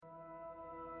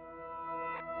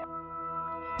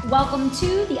Welcome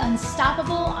to the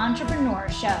Unstoppable Entrepreneur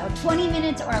Show. 20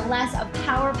 minutes or less of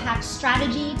power-packed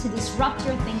strategy to disrupt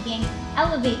your thinking,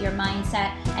 elevate your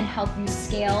mindset, and help you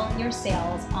scale your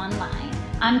sales online.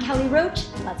 I'm Kelly Roach.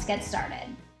 Let's get started.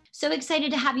 So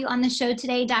excited to have you on the show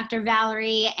today, Dr.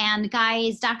 Valerie. And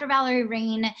guys, Dr. Valerie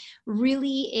Rain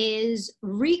really is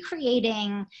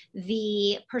recreating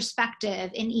the perspective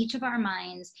in each of our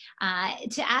minds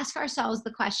to ask ourselves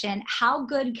the question, how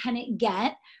good can it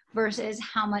get versus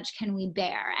how much can we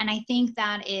bear? And I think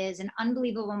that is an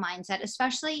unbelievable mindset,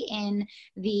 especially in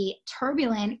the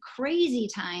turbulent, crazy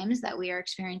times that we are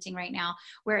experiencing right now,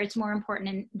 where it's more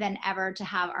important than ever to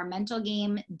have our mental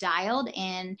game dialed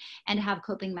in and have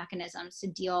coping mechanisms to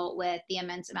deal with the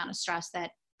immense amount of stress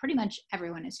that pretty much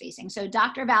everyone is facing. So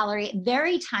Dr. Valerie,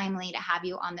 very timely to have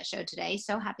you on the show today.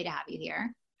 So happy to have you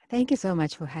here. Thank you so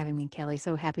much for having me, Kelly.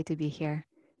 So happy to be here.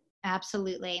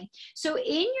 Absolutely. So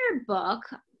in your book,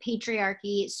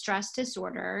 Patriarchy, Stress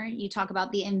Disorder, you talk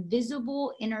about the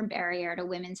invisible inner barrier to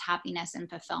women's happiness and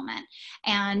fulfillment.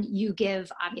 And you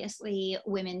give, obviously,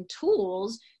 women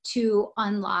tools to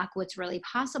unlock what's really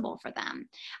possible for them.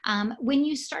 When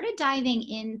you started diving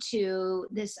into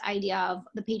this idea of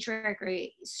the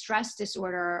patriarchy, stress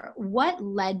disorder, what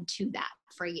led to that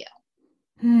for you?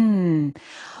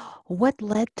 What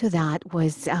led to that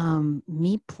was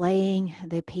me playing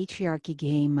the patriarchy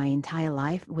game my entire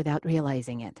life without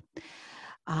realizing it.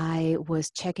 I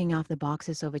was checking off the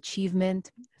boxes of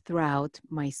achievement throughout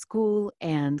my school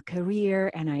and career,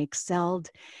 and I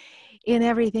excelled in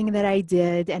everything that I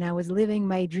did, and I was living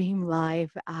my dream life.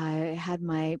 I had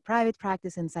my private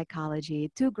practice in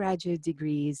psychology, 2 graduate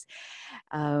degrees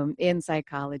in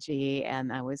psychology,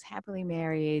 and I was happily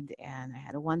married, and I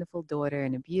had a wonderful daughter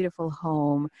and a beautiful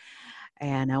home.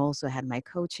 And I also had my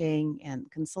coaching and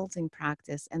consulting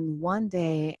practice. And one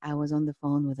day I was on the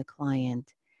phone with a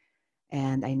client,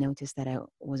 and I noticed that I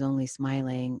was only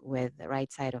smiling with the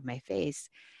right side of my face,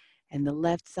 and the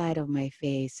left side of my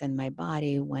face and my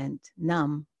body went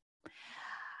numb.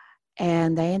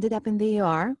 And I ended up in the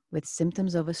ER with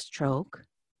symptoms of a stroke.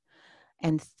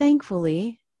 And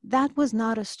thankfully, that was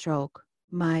not a stroke.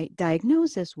 My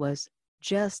diagnosis was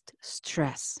just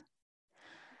stress.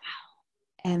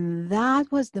 And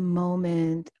that was the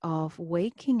moment of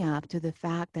waking up to the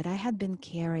fact that I had been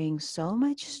carrying so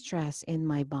much stress in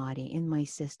my body, in my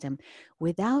system,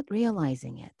 without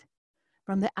realizing it.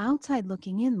 From the outside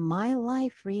looking in, my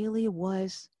life really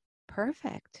was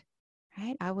perfect,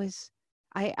 right?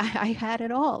 I had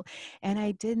it all. And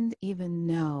I didn't even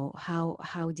know how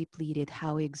depleted,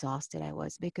 how exhausted I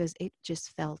was, because it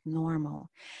just felt normal.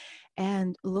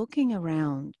 And looking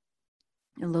around,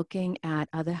 looking at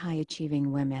other high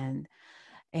achieving women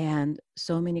and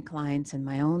so many clients in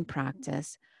my own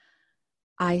practice,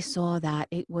 I saw that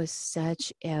it was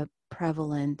such a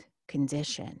prevalent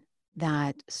condition,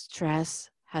 that stress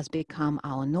has become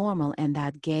our normal, and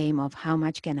that game of how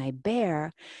much can I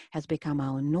bear has become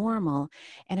our normal.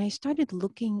 And I started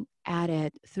looking at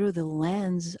it through the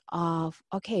lens of,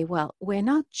 okay, well, we're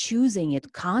not choosing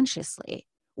it consciously.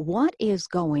 What is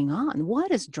going on?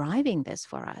 What is driving this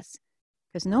for us?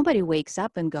 Because nobody wakes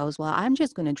up and goes, well, I'm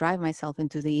just going to drive myself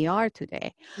into the ER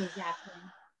today. Exactly.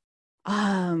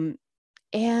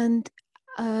 And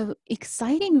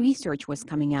exciting research was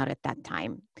coming out at that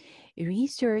time.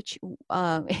 Research,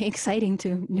 exciting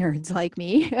to nerds like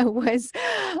me, was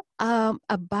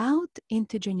about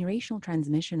intergenerational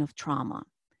transmission of trauma.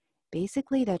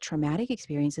 Basically, that traumatic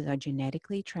experiences are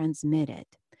genetically transmitted.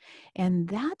 And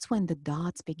that's when the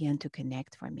dots began to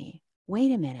connect for me.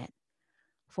 Wait a minute.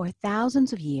 For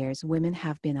thousands of years, women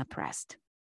have been oppressed.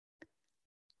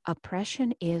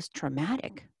 Oppression is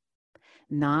traumatic.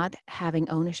 Not having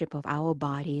ownership of our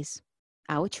bodies,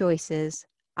 our choices,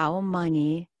 our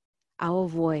money, our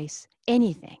voice,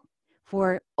 anything,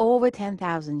 for over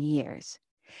 10,000 years.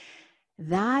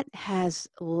 That has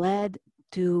led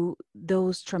to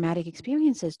those traumatic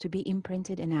experiences to be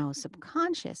imprinted in our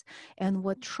subconscious. And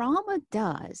what trauma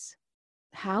does,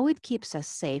 how it keeps us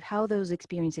safe, how those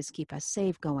experiences keep us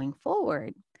safe going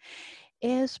forward,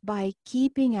 is by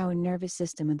keeping our nervous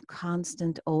system in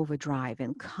constant overdrive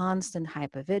and constant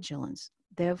hypervigilance.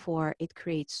 Therefore, it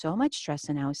creates so much stress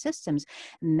in our systems.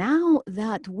 Now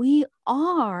that we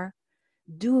are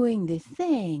doing the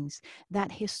things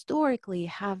that historically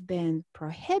have been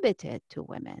prohibited to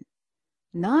women,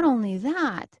 not only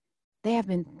that, they have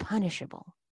been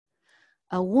punishable.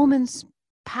 A woman's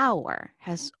power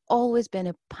has always been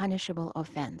a punishable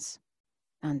offense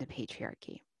under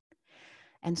patriarchy.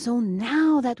 And so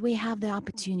now that we have the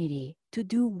opportunity to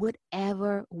do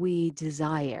whatever we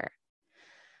desire,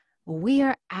 we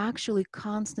are actually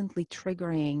constantly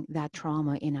triggering that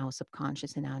trauma in our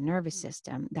subconscious, in our nervous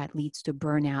system, that leads to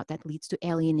burnout, that leads to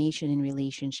alienation in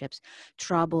relationships,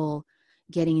 trouble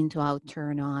getting into our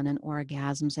turn on and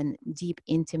orgasms and deep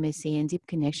intimacy and deep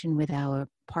connection with our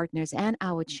partners and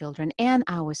our children and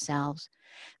ourselves.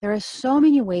 There are so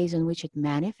many ways in which it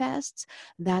manifests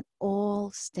that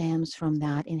all stems from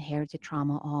that inherited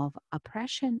trauma of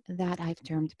oppression that I've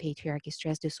termed patriarchy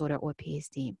stress disorder or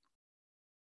PSD.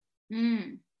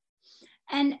 Mm.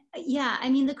 And yeah, I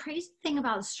mean, the crazy thing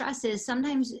about stress is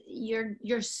sometimes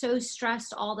you're so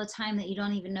stressed all the time that you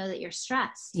don't even know that you're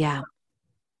stressed. Yeah,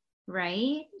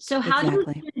 Right? So how do you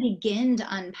exactly. even begin to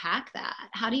unpack that?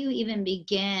 How do you even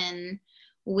begin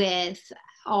with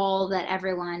all that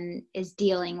everyone is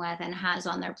dealing with and has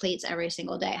on their plates every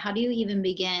single day? How do you even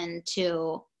begin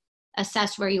to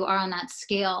assess where you are on that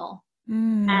scale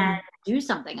and Mm, do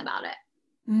something about it?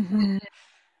 hmm.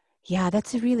 Yeah,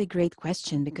 that's a really great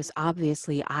question because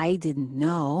obviously I didn't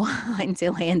know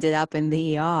until I ended up in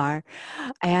the ER.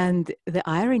 And the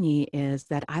irony is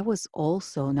that I was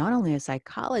also not only a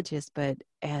psychologist, but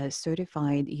a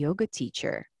certified yoga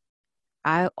teacher.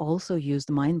 I also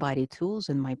used mind body tools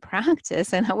in my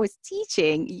practice, and I was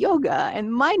teaching yoga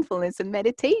and mindfulness and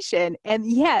meditation. And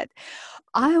yet,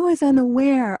 I was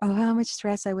unaware of how much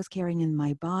stress I was carrying in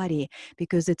my body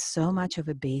because it's so much of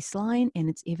a baseline and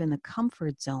it's even a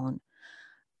comfort zone,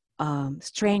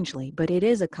 strangely, but it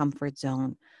is a comfort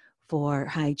zone for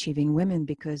high achieving women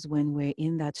because when we're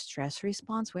in that stress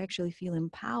response, we actually feel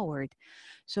empowered.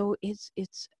 So it's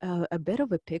a bit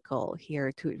of a pickle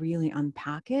here to really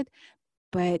unpack it.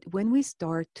 But when we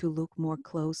start to look more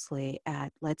closely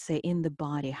at, let's say, in the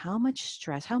body, how much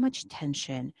stress, how much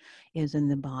tension is in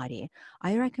the body,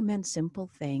 I recommend simple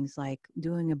things like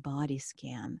doing a body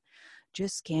scan,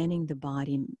 just scanning the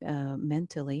body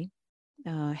mentally,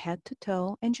 head to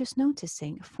toe, and just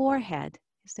noticing forehead.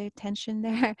 Is there tension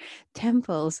there?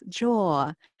 Temples,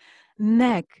 jaw,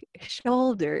 neck,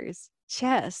 shoulders,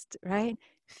 chest, right?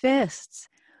 Fists.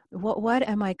 What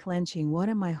am I clenching? What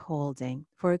am I holding?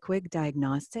 For a quick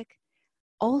diagnostic.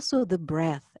 Also, the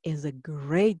breath is a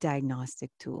great diagnostic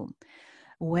tool.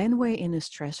 When we're in a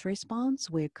stress response,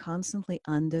 we're constantly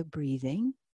under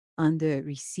breathing, under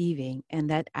receiving, and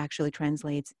that actually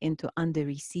translates into under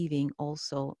receiving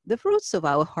also the fruits of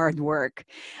our hard work,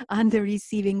 under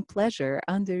receiving pleasure,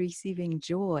 under receiving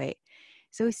joy.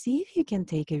 So see if you can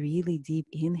take a really deep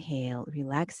inhale,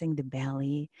 relaxing the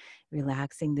belly,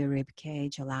 relaxing the rib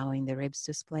cage, allowing the ribs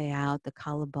to splay out, the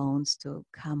collarbones to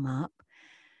come up.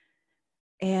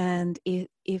 And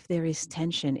if there is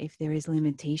tension, if there is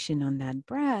limitation on that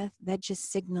breath, that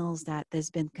just signals that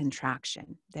there's been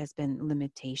contraction, there's been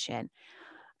limitation.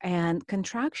 And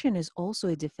contraction is also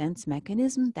a defense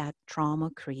mechanism that trauma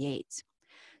creates.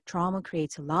 Trauma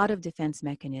creates a lot of defense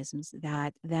mechanisms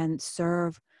that then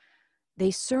serve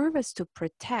us to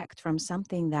protect from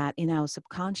something that in our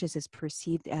subconscious is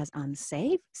perceived as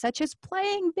unsafe, such as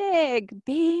playing big,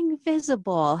 being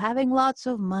visible, having lots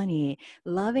of money,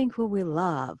 loving who we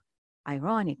love.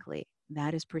 Ironically,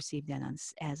 that is perceived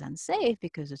as unsafe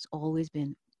because it's always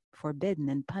been forbidden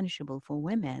and punishable for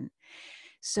women.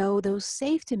 So those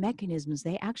safety mechanisms,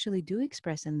 they actually do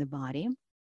express in the body.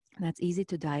 That's easy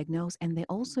to diagnose. And they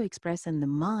also express in the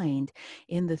mind,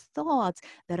 in the thoughts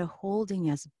that are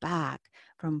holding us back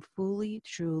from fully,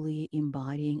 truly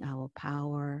embodying our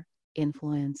power,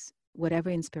 influence, whatever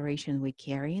inspiration we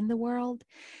carry in the world.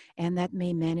 And that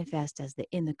may manifest as the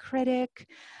inner critic,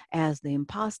 as the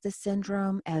imposter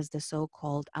syndrome, as the so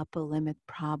called upper limit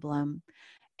problem.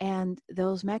 And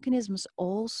those mechanisms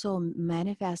also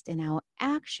manifest in our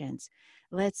actions.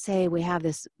 Let's say we have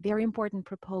this very important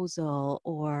proposal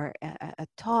or a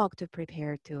talk to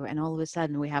prepare to, and all of a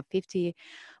sudden we have 50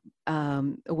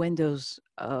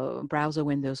 browser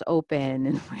windows open,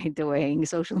 and we're doing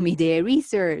social media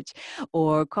research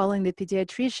or calling the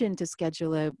pediatrician to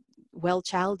schedule a well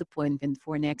child appointment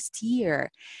for next year.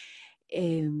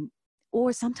 Um,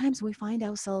 or sometimes we find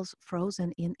ourselves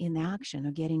frozen in inaction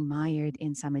or getting mired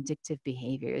in some addictive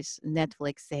behaviors,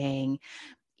 Netflixing,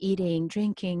 eating,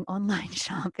 drinking, online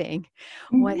shopping,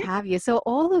 what Mhm. have you. So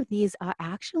all of these are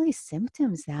actually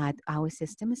symptoms that our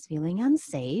system is feeling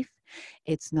unsafe.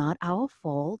 It's not our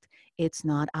fault. It's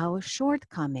not our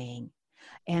shortcoming.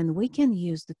 And we can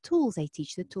use the tools. I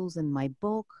teach the tools in my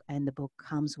book, and the book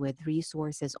comes with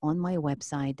resources on my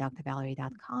website,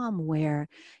 drvalerie.com, where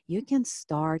you can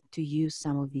start to use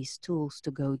some of these tools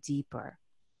to go deeper.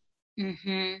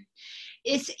 Mhm.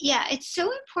 It's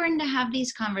so important to have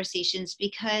these conversations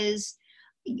because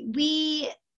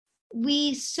we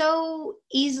we so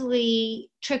easily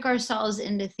trick ourselves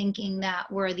into thinking that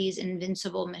we're these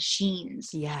invincible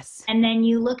machines. Yes. And then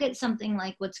you look at something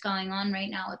like what's going on right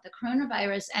now with the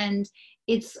coronavirus, and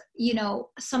it's,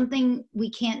 something we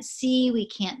can't see, we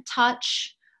can't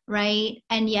touch, right?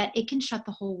 And yet it can shut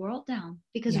the whole world down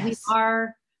because Yes.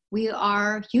 we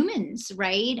are humans,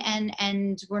 right?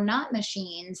 And we're not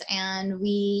machines, and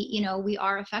we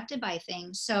are affected by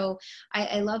things. So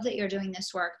I love that you're doing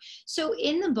this work. So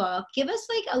in the book, give us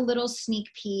like a little sneak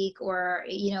peek, or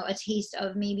a taste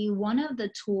of maybe one of the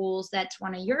tools that's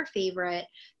one of your favorite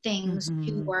things to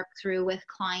Mm-hmm. work through with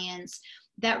clients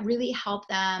that really help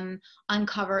them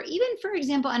uncover. Even, for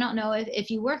example, I don't know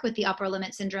if you work with the upper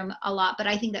limit syndrome a lot, but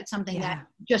I think that's something that Yeah.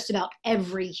 just about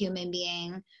every human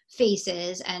being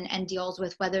faces and deals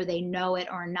with, whether they know it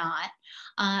or not.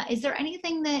 Is there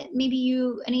anything that maybe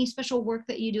any special work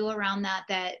that you do around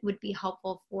that would be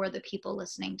helpful for the people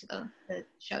listening to the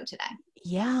show today?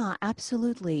 Yeah,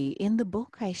 absolutely. In the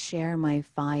book, I share my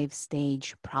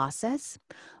 5-stage process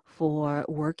for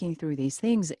working through these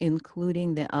things,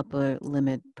 including the upper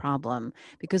limit problem.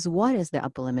 Because what is the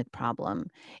upper limit problem?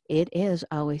 It is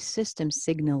our system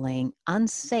signaling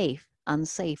unsafe,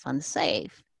 unsafe,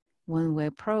 unsafe when we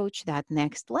approach that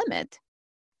next limit.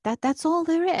 That's all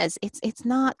there is. It's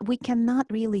not, we cannot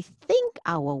really think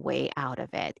our way out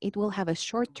of it. It will have a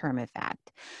short-term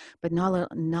effect, but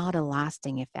not a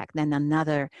lasting effect. Then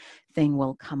another thing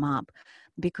will come up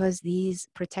because these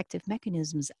protective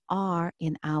mechanisms are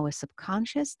in our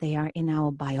subconscious, they are in our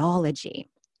biology.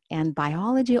 And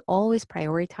biology always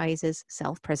prioritizes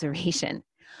self-preservation.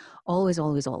 Always,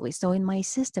 always, always. So in my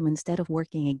system, instead of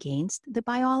working against the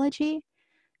biology,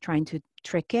 trying to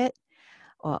trick it,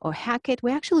 or hack it,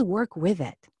 we actually work with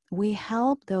it. We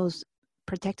help those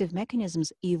protective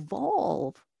mechanisms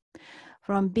evolve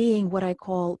from being what I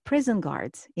call prison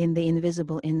guards in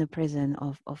the prison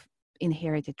of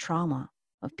inherited trauma,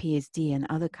 of PSD and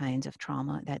other kinds of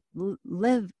trauma that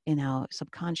live in our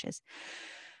subconscious.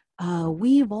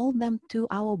 We evolve them to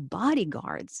our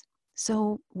bodyguards.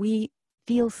 So we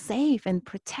feel safe and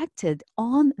protected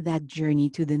on that journey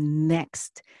to the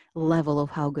next level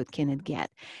of how good can it get.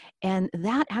 And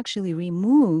that actually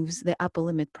removes the upper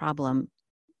limit problem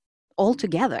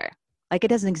altogether. Like it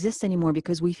doesn't exist anymore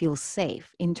because we feel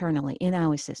safe internally in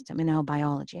our system, in our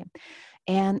biology.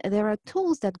 And there are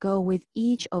tools that go with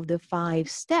each of the 5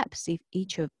 steps,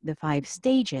 each of the 5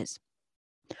 stages.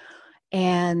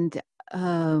 And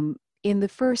in the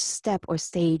first step or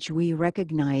stage, we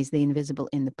recognize the invisible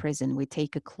in the prison. We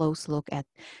take a close look at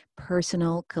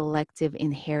personal, collective,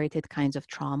 inherited kinds of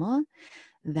trauma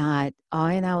that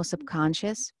are in our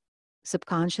subconscious,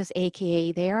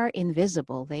 aka they are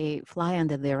invisible, they fly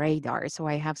under the radar. So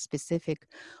I have specific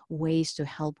ways to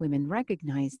help women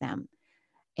recognize them.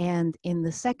 And in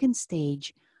the second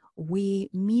stage, we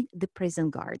meet the prison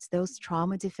guards, those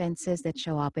trauma defenses that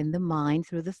show up in the mind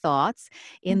through the thoughts,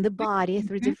 in the body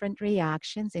through Mhm. different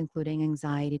reactions, including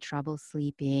anxiety, trouble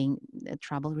sleeping,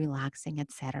 trouble relaxing,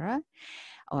 etc.,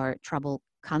 or trouble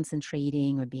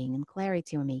concentrating or being in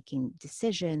clarity or making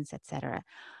decisions, etc.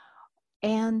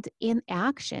 And in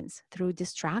actions through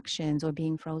distractions or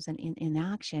being frozen in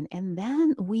inaction. And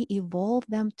then we evolve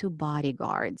them to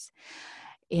bodyguards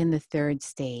in the third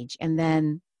stage. And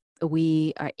then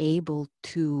we are able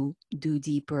to do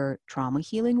deeper trauma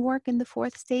healing work in the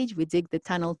fourth stage. We dig the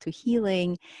tunnel to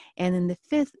healing. And in the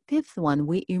fifth one,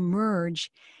 we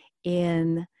emerge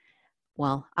in,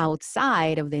 well,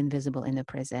 outside of the invisible in the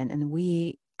prison. And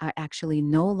we are actually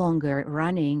no longer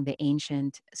running the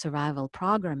ancient survival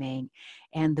programming.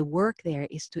 And the work there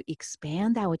is to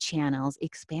expand our channels,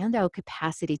 expand our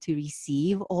capacity to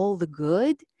receive all the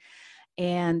good,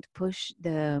 and push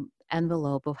the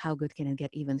envelope of how good can it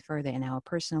get even further in our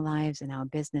personal lives, in our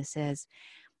businesses,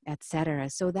 etc.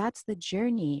 So that's the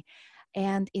journey.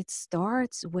 And it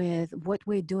starts with what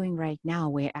we're doing right now.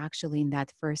 We're actually in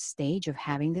that first stage of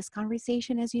having this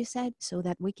conversation, as you said, so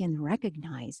that we can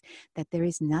recognize that there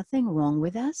is nothing wrong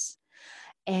with us.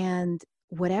 And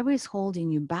whatever is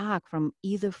holding you back from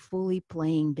either fully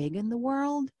playing big in the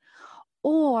world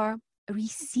or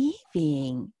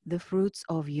receiving the fruits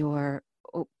of your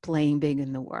playing big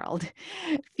in the world,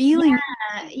 feeling.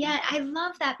 Yeah, I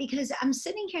love that, because I'm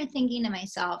sitting here thinking to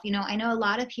myself, I know a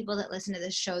lot of people that listen to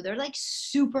this show, they're like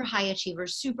super high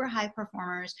achievers, super high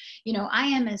performers. I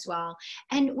am as well.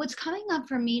 And what's coming up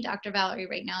for me, Dr. Valerie,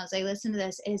 right now as I listen to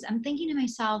this is I'm thinking to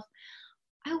myself,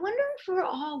 I wonder if we're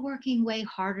all working way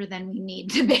harder than we need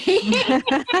to be.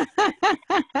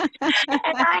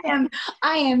 And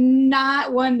I am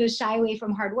not one to shy away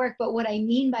from hard work, but what I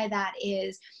mean by that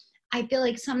is I feel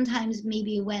like sometimes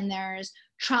maybe when there's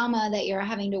trauma that you're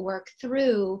having to work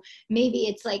through, maybe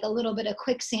it's like a little bit of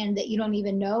quicksand that you don't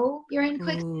even know you're in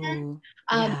quicksand. Ooh,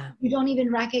 yeah. You don't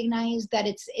even recognize that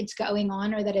it's going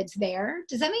on or that it's there.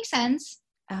 Does that make sense?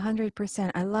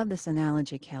 100%. I love this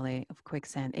analogy, Kelly, of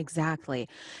quicksand. Exactly.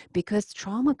 Because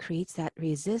trauma creates that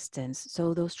resistance.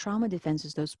 So, those trauma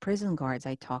defenses, those prison guards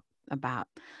I talk about,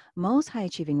 most high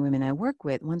achieving women I work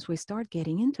with, once we start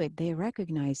getting into it, they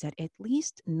recognize that at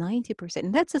least 90%,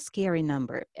 and that's a scary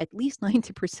number, at least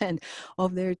 90%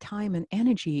 of their time and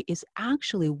energy is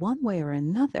actually one way or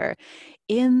another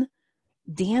in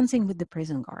dancing with the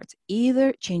prison guards,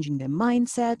 either changing their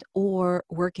mindset or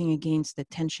working against the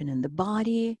tension in the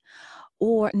body,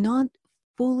 or not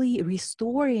fully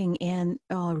restoring and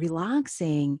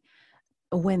relaxing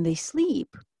when they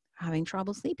sleep, having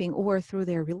trouble sleeping, or through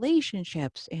their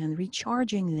relationships and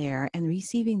recharging there and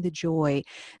receiving the joy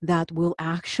that will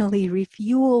actually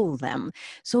refuel them.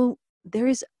 So there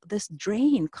is this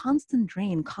constant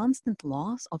drain, constant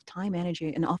loss of time,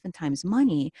 energy, and oftentimes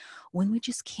money when we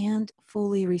just can't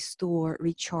fully restore,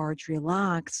 recharge,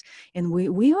 relax. And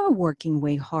we are working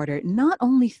way harder, not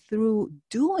only through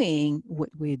doing what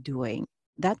we're doing.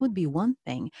 That would be one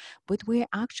thing, but we're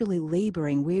actually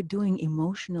laboring. We're doing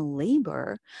emotional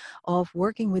labor of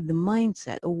working with the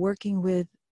mindset or working with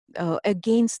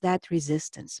against that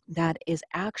resistance that is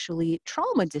actually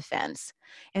trauma defense.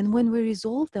 And when we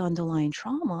resolve the underlying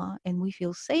trauma and we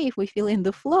feel safe, we feel in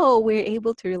the flow, we're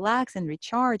able to relax and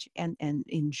recharge and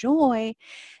enjoy,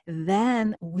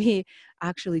 then we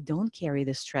actually don't carry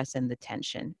the stress and the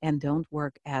tension and don't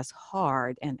work as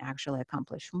hard and actually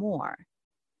accomplish more.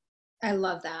 I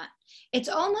love that. It's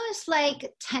almost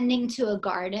like tending to a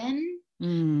garden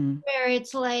Mm. where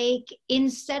it's like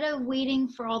instead of waiting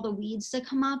for all the weeds to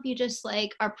come up, you just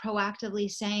like are proactively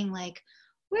saying like,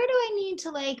 where do I need to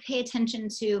like pay attention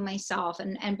to myself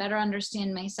and better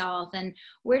understand myself? And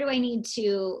where do I need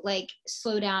to like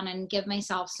slow down and give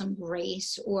myself some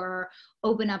grace or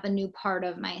open up a new part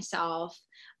of myself?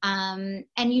 And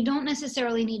you don't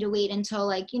necessarily need to wait until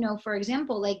like, you know, for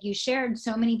example, like you shared,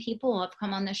 so many people have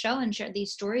come on the show and shared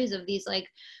these stories of these like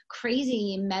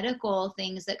crazy medical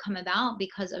things that come about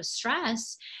because of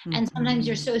stress. And sometimes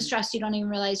you're Mm-hmm. so stressed, you don't even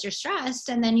realize you're stressed.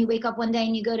 And then you wake up one day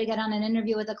and you go to get on an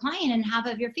interview with a client and half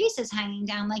of your face is hanging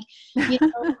down. Like, you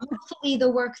know, hopefully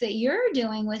the work that you're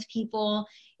doing with people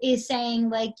is saying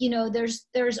like, you know, there's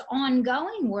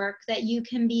ongoing work that you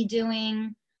can be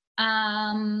doing,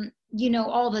 you know,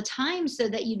 all the time so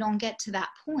that you don't get to that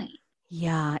point.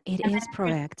 Yeah, it Am is I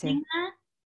proactive. understanding that?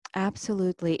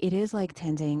 Absolutely. It is like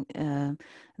tending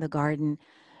the garden.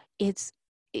 It's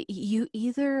you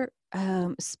either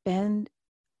spend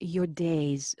your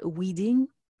days weeding,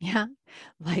 yeah,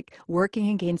 like working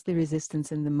against the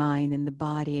resistance in the mind and the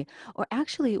body, or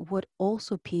actually what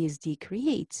also PSD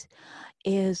creates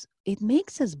is it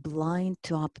makes us blind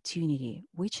to opportunity,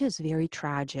 which is very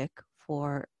tragic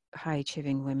for high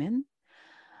achieving women.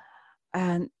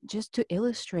 And just to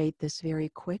illustrate this very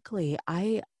quickly,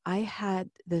 I had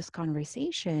this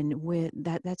conversation with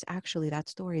that's actually that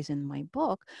story is in my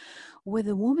book with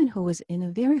a woman who was in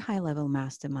a very high level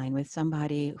mastermind with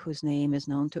somebody whose name is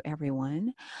known to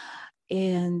everyone.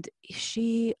 And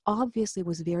she obviously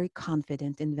was very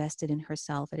confident, invested in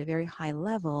herself at a very high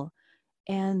level.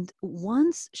 And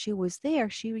once she was there,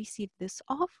 she received this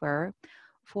offer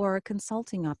for a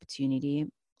consulting opportunity.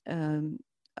 Um,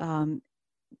 um,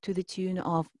 to the tune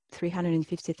of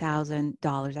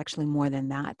 $350,000, actually more than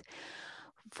that,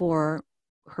 for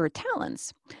her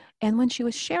talents. And when she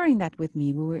was sharing that with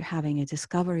me, we were having a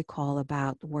discovery call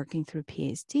about working through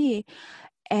PSD.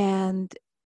 And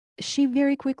she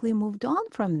very quickly moved on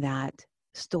from that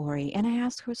story. And I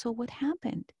asked her, so what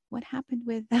happened? What happened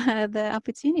with the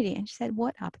opportunity? And she said,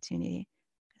 what opportunity?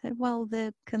 I said, well,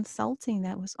 the consulting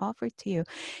that was offered to you.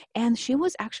 And she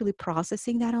was actually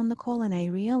processing that on the call. And I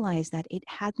realized that it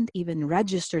hadn't even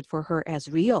registered for her as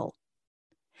real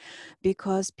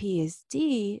because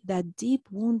PSD, that deep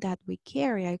wound that we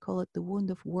carry, I call it the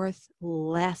wound of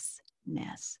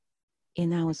worthlessness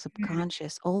in our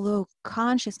subconscious. Although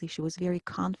consciously she was very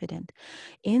confident,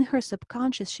 in her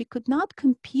subconscious, she could not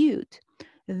compute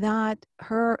that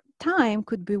her time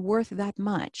could be worth that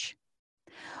much.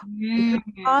 The Mm-hmm.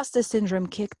 imposter syndrome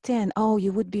kicked in. Oh,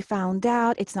 you would be found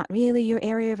out. It's not really your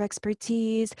area of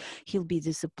expertise. He'll be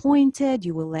disappointed.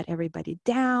 You will let everybody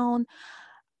down.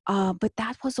 But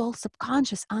that was all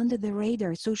subconscious, under the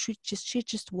radar. So she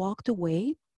just walked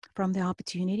away from the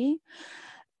opportunity.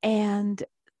 And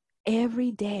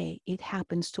every day it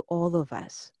happens to all of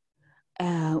us.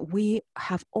 We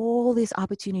have all these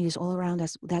opportunities all around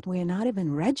us that we're not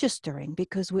even registering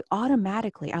because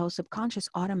our subconscious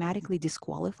automatically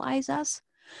disqualifies us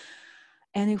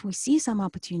And if we see some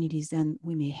opportunities, then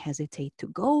we may hesitate to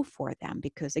go for them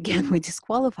because, again, we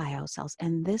disqualify ourselves.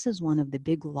 And this is one of the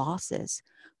big losses,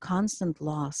 constant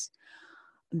loss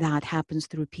that happens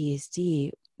through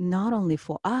PSD, not only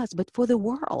for us, but for the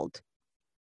world.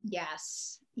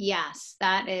 Yes. Yes.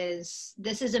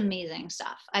 This is amazing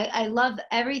stuff. I love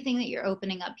everything that you're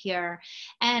opening up here.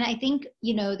 And I think,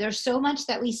 there's so much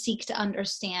that we seek to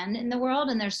understand in the world,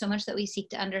 and there's so much that we seek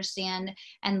to understand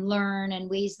and learn, and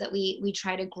ways that we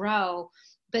try to grow,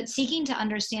 but seeking to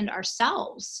understand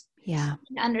ourselves. Yeah.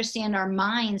 Understand our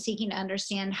minds, seeking to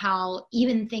understand how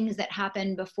even things that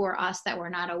happen before us that we're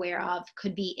not aware of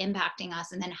could be impacting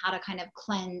us, and then how to kind of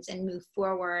cleanse and move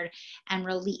forward and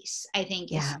release, I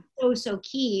think is so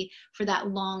key for that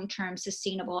long-term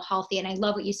sustainable, healthy. And I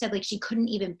love what you said, like she couldn't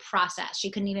even process,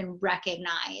 she couldn't even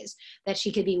recognize that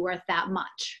she could be worth that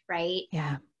much, right?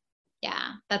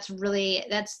 Yeah, that's really,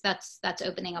 that's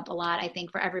opening up a lot, I think,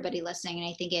 for everybody listening. And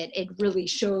I think it really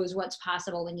shows what's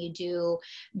possible when you do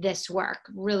this work.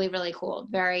 Really, really cool.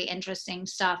 Very interesting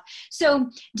stuff. So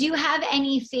do you have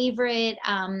any favorite,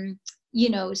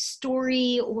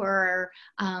 story or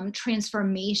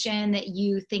transformation that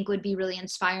you think would be really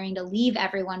inspiring to leave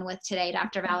everyone with today,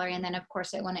 Dr. Valerie? And then, of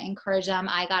course, I want to encourage them.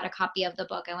 I got a copy of the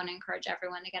book. I want to encourage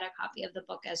everyone to get a copy of the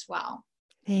book as well.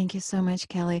 Thank you so much,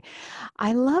 Kelly.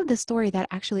 I love the story that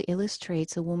actually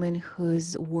illustrates a woman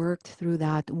who's worked through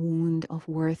that wound of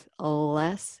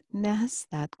worthlessness,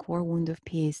 that core wound of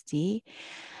PSD.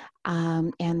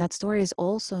 And that story is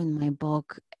also in my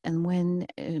book. And when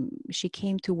she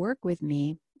came to work with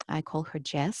me, I call her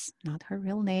Jess, not her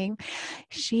real name.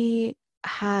 She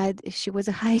was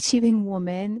a high achieving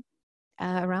woman,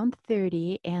 around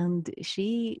 30, and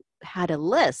she had a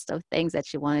list of things that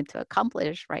she wanted to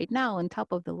accomplish right now. On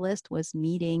top of the list was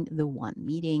meeting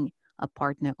a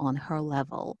partner on her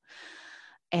level.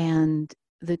 And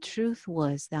the truth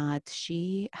was that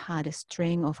she had a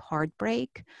string of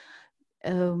heartbreak,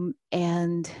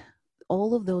 and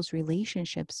all of those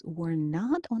relationships were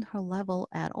not on her level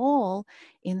at all.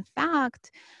 In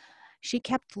fact, she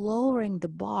kept lowering the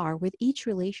bar with each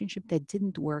relationship that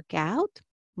didn't work out.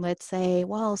 Let's say,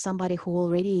 well, somebody who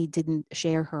already didn't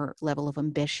share her level of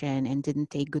ambition and didn't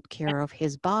take good care of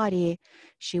his body,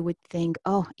 she would think,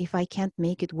 oh, if I can't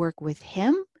make it work with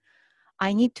him,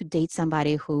 I need to date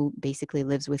somebody who basically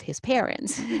lives with his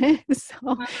parents.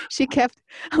 So she kept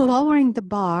lowering the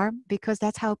bar because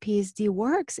that's how PSD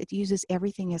works. It uses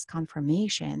everything as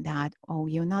confirmation that, oh,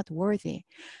 you're not worthy.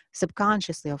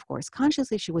 Subconsciously, of course.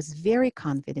 Consciously, she was very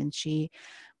confident. She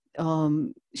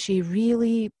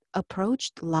really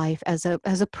approached life as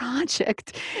a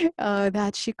project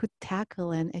that she could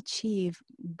tackle and achieve.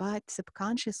 But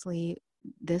subconsciously,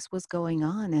 this was going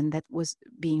on, and that was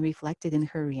being reflected in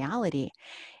her reality.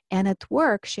 And at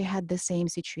work, she had the same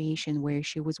situation where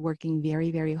she was working very,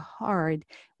 very hard,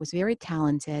 was very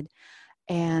talented,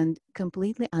 and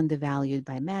completely undervalued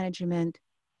by management,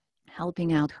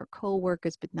 helping out her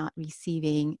coworkers, but not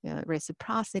receiving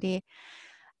reciprocity.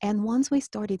 And once we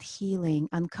started healing,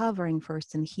 uncovering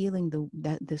first and healing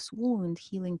this wound,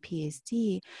 healing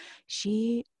PSD,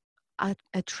 she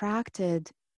attracted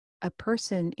a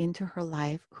person into her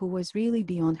life who was really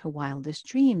beyond her wildest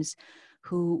dreams,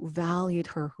 who valued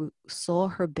her, who saw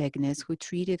her bigness, who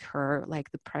treated her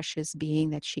like the precious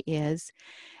being that she is.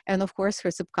 And of course,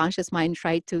 her subconscious mind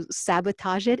tried to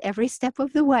sabotage it every step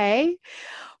of the way.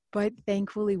 But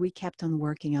thankfully, we kept on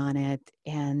working on it,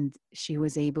 and she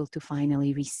was able to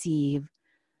finally receive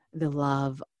the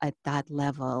love at that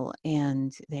level,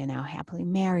 and they're now happily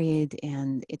married,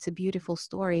 and it's a beautiful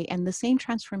story. And the same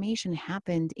transformation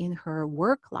happened in her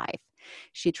work life.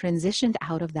 She transitioned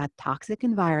out of that toxic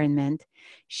environment.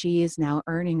 She is now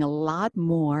earning a lot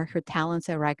more. Her talents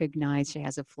are recognized. She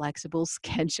has a flexible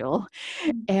schedule,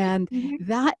 and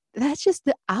that's just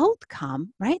the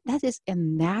outcome, right? That is a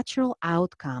natural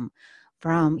outcome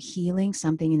from healing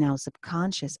something in our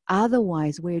subconscious.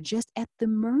 Otherwise, we're just at the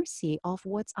mercy of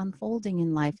what's unfolding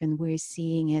in life, and we're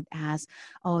seeing it as,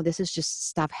 oh, this is just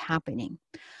stuff happening.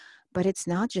 But it's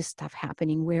not just stuff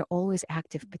happening. We're always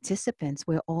active participants.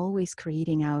 We're always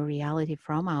creating our reality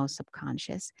from our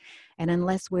subconscious. And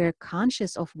unless we're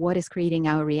conscious of what is creating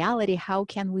our reality, how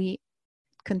can we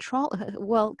control?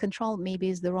 Well, control maybe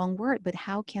is the wrong word, but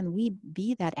how can we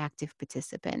be that active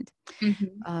participant?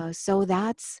 So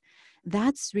that's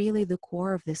really the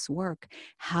core of this work.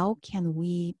 How can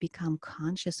we become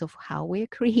conscious of how we're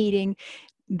creating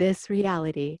this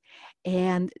reality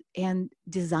and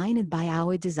design it by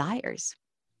our desires?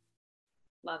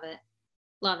 Love it.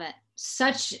 Love it.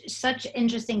 Such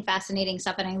interesting, fascinating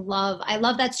stuff. And I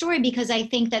love that story, because I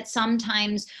think that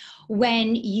sometimes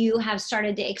when you have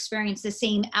started to experience the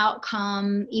same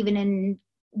outcome, even in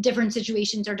different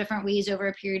situations or different ways over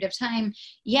a period of time,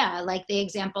 yeah, like the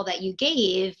example that you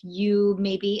gave, you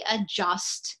maybe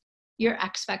adjust your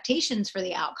expectations for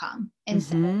the outcome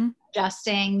instead of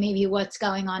adjusting maybe what's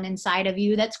going on inside of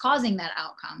you that's causing that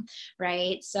outcome,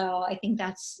 right? So I think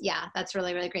that's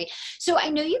really, really great. So I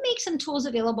know you make some tools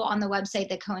available on the website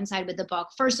that coincide with the book.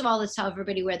 First of all, let's tell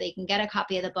everybody where they can get a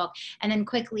copy of the book. And then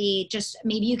quickly, just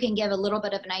maybe you can give a little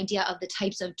bit of an idea of the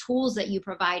types of tools that you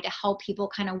provide to help people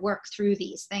kind of work through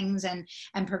these things and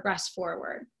progress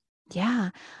forward. Yeah,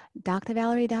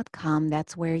 drvalerie.com.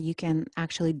 That's where you can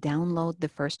actually download the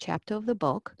first chapter of the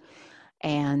book,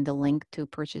 and the link to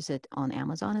purchase it on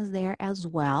Amazon is there as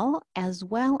well as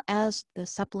the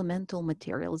supplemental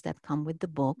materials that come with the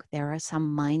book. There are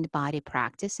some mind-body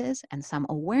practices and some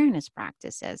awareness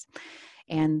practices,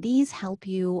 and these help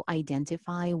you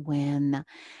identify when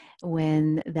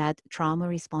that trauma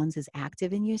response is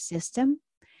active in your system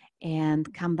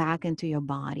and come back into your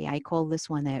body. I call this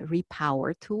one a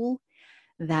repower tool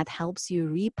that helps you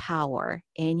repower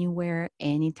anywhere,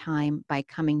 anytime by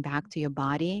coming back to your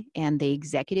body and the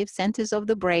executive centers of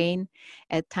the brain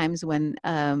at times when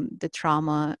the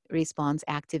trauma response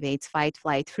activates fight,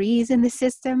 flight, freeze in the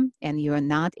system, and you're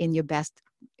not in your best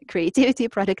creativity,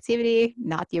 productivity,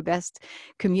 not your best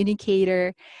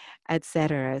communicator,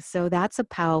 etc. So that's a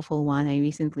powerful one. I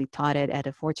recently taught it at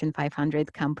a Fortune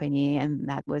 500 company, and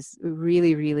that was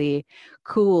really, really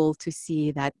cool to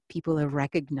see that people are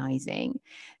recognizing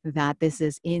that this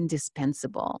is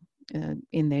indispensable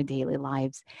in their daily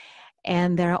lives.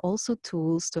 And there are also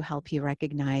tools to help you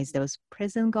recognize those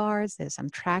prison guards. There's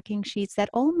some tracking sheets that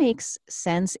all makes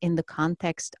sense in the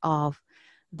context of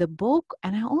the book.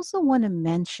 And I also want to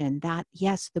mention that,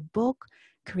 yes, the book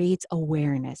creates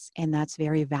awareness, and that's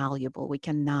very valuable. We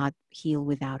cannot heal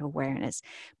without awareness.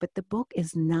 But the book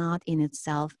is not in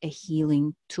itself a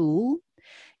healing tool.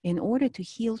 In order to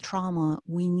heal trauma,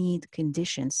 we need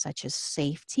conditions such as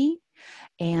safety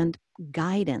and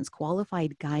guidance,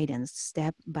 qualified guidance,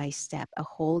 step by step, a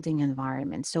holding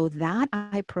environment. So that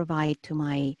I provide to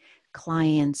my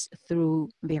clients through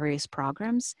various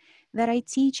programs that I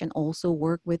teach, and also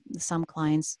work with some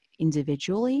clients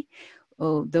individually,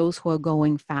 those who are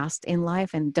going fast in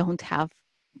life and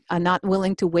are not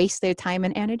willing to waste their time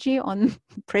and energy on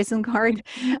prison guard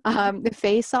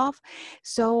face off.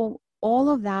 So all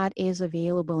of that is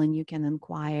available, and you can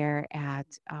inquire at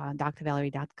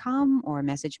drvalerie.com or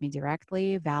message me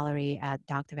directly,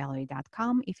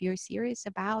 Valerie@drvalerie.com, if you're serious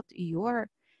about your,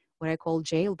 what I call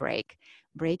jailbreak,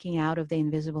 breaking out of the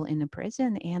invisible inner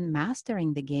prison and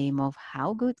mastering the game of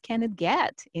how good can it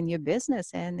get in your business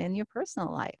and in your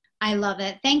personal life. I love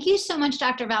it. Thank you so much,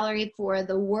 Dr. Valerie, for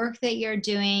the work that you're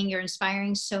doing. You're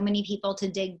inspiring so many people to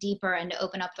dig deeper and to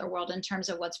open up their world in terms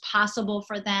of what's possible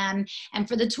for them, and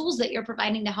for the tools that you're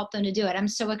providing to help them to do it. I'm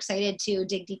so excited to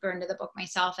dig deeper into the book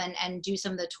myself and do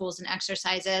some of the tools and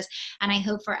exercises. And I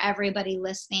hope for everybody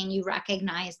listening, you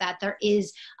recognize that there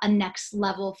is a next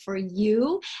level for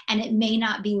you, and it may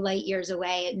not be light years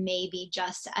away. It may be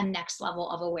just a next level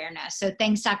of awareness. So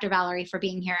thanks, Dr. Valerie, for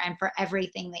being here and for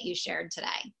everything that you shared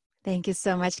today. Thank you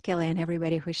so much, Kelly, and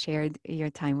everybody who shared your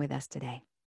time with us today.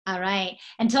 All right.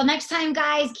 Until next time,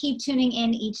 guys, keep tuning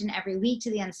in each and every week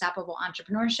to the Unstoppable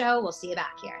Entrepreneur Show. We'll see you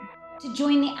back here. To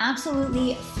join the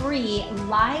absolutely free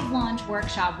live launch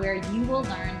workshop where you will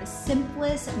learn the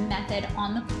simplest method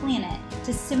on the planet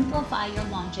to simplify your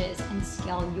launches and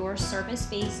scale your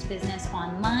service-based business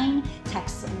online,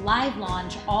 text live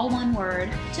launch, all one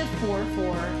word, to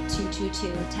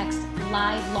 44222. Text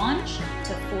live launch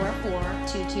to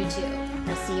 44222.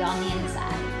 We'll see you on the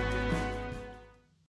inside.